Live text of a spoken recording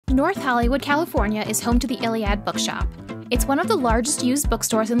North Hollywood, California is home to the Iliad Bookshop. It's one of the largest used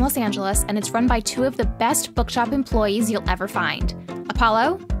bookstores in Los Angeles, and it's run by two of the best bookshop employees you'll ever find,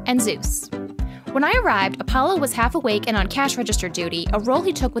 Apollo and Zeus. When I arrived, Apollo was half awake and on cash register duty, a role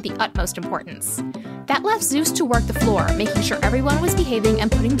he took with the utmost importance. That left Zeus to work the floor, making sure everyone was behaving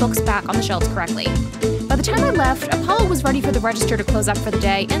and putting books back on the shelves correctly. By the time I left, Apollo was ready for the register to close up for the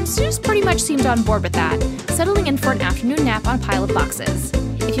day, and Zeus pretty much seemed on board with that, settling in for an afternoon nap on a pile of boxes.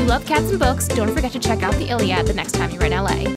 If you love cats and books, don't forget to check out the Iliad the next time you're in LA.